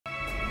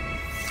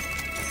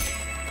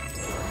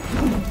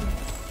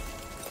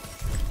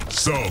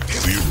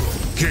Sub-Zero,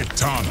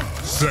 Kitana,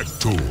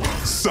 Sector,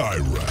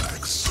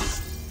 Cyrax.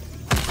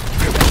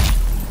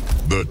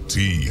 The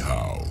Tea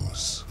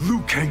House.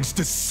 Liu Kang's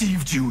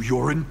deceived you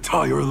your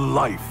entire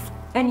life.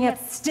 And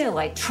yet still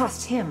I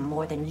trust him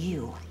more than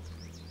you.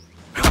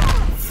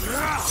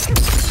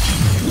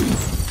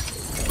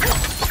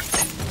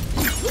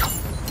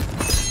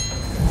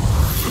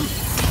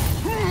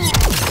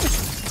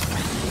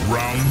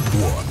 Round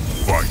one,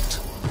 fight.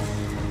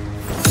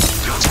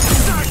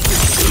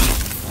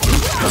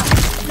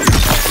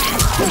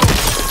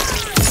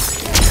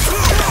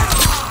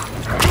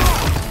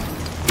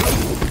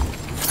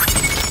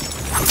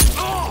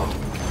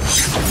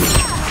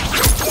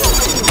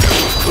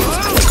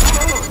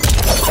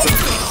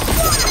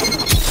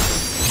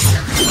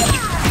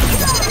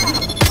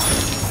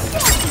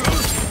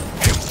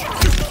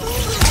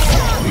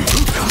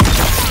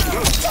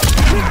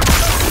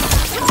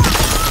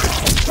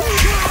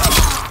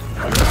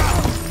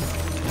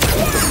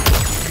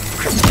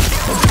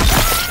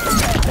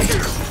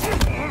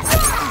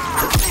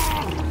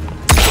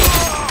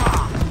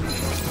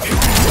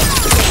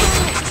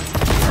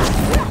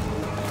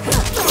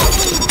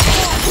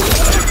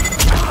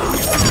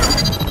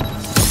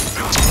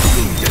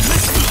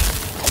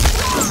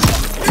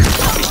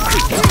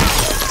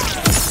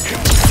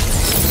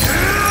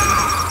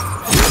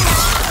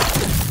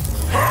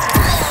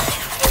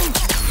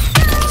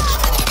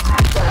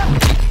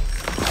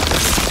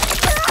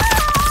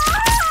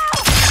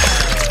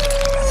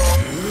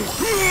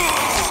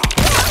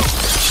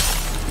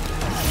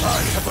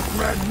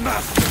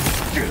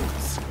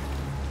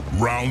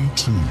 Round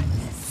two,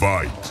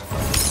 fight.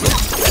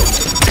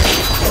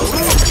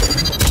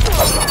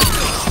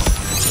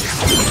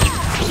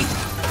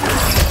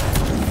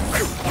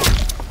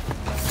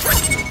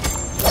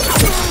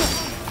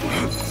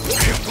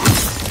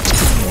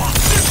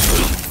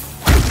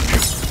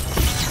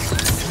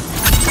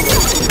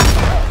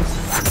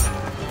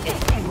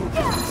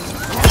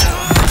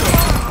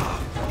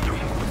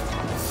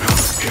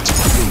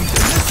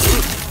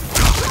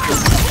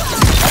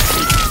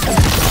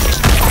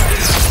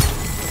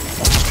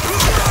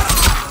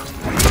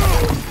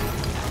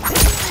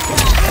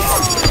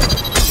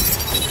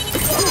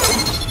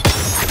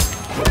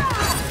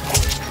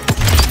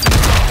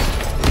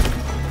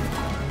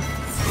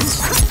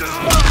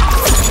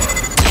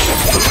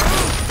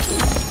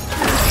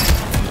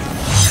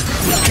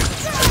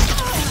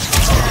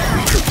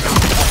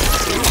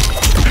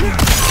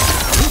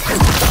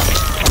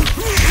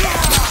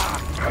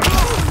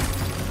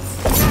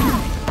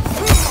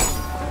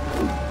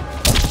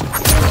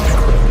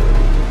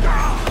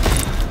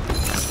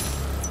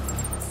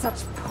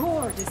 Such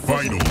poor decisions.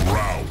 Final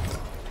round,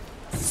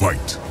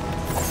 fight.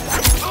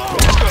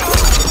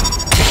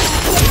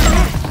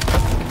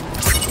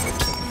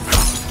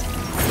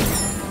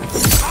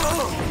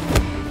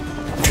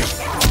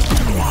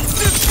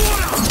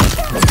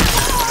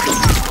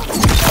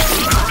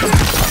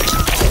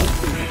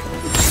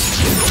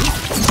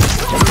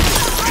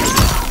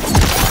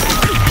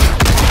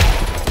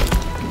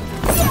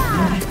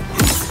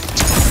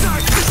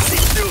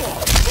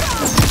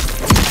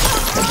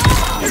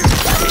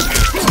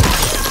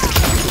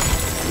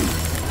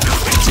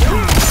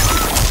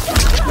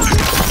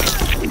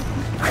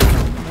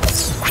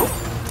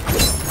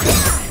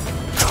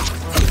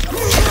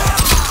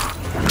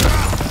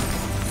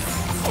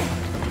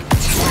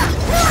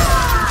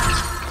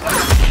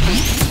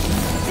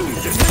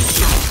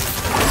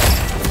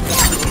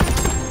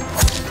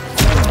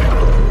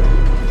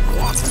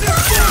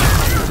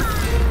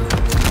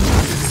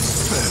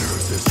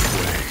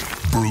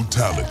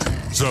 Brutality.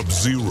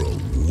 Sub-Zero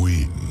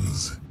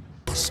wins.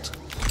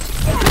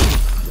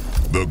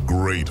 The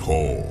Great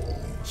Hall.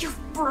 You've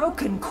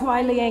broken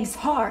Kuai Liang's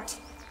heart.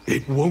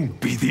 It won't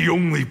be the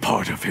only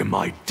part of him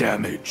I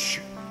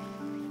damage.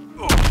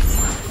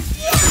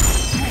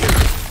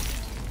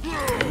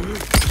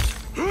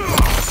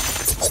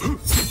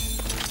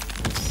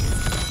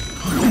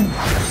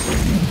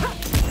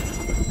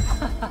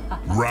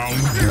 Round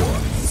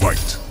one,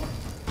 fight.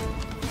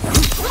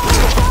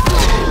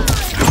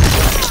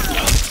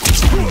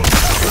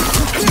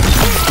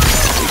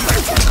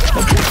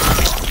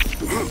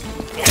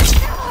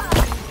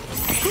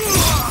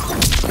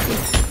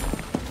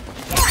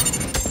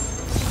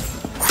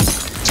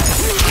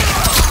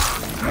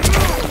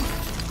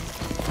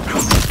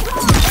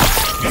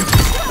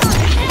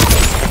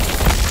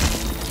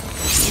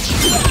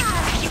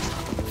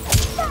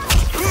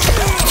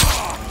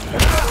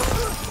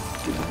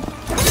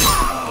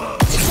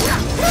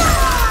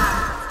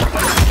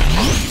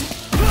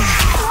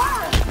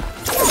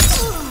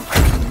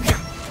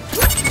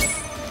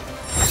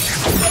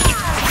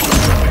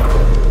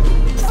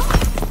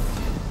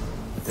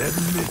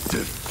 Admit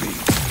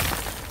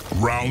defeat.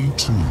 Round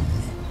two,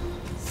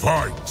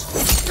 fight.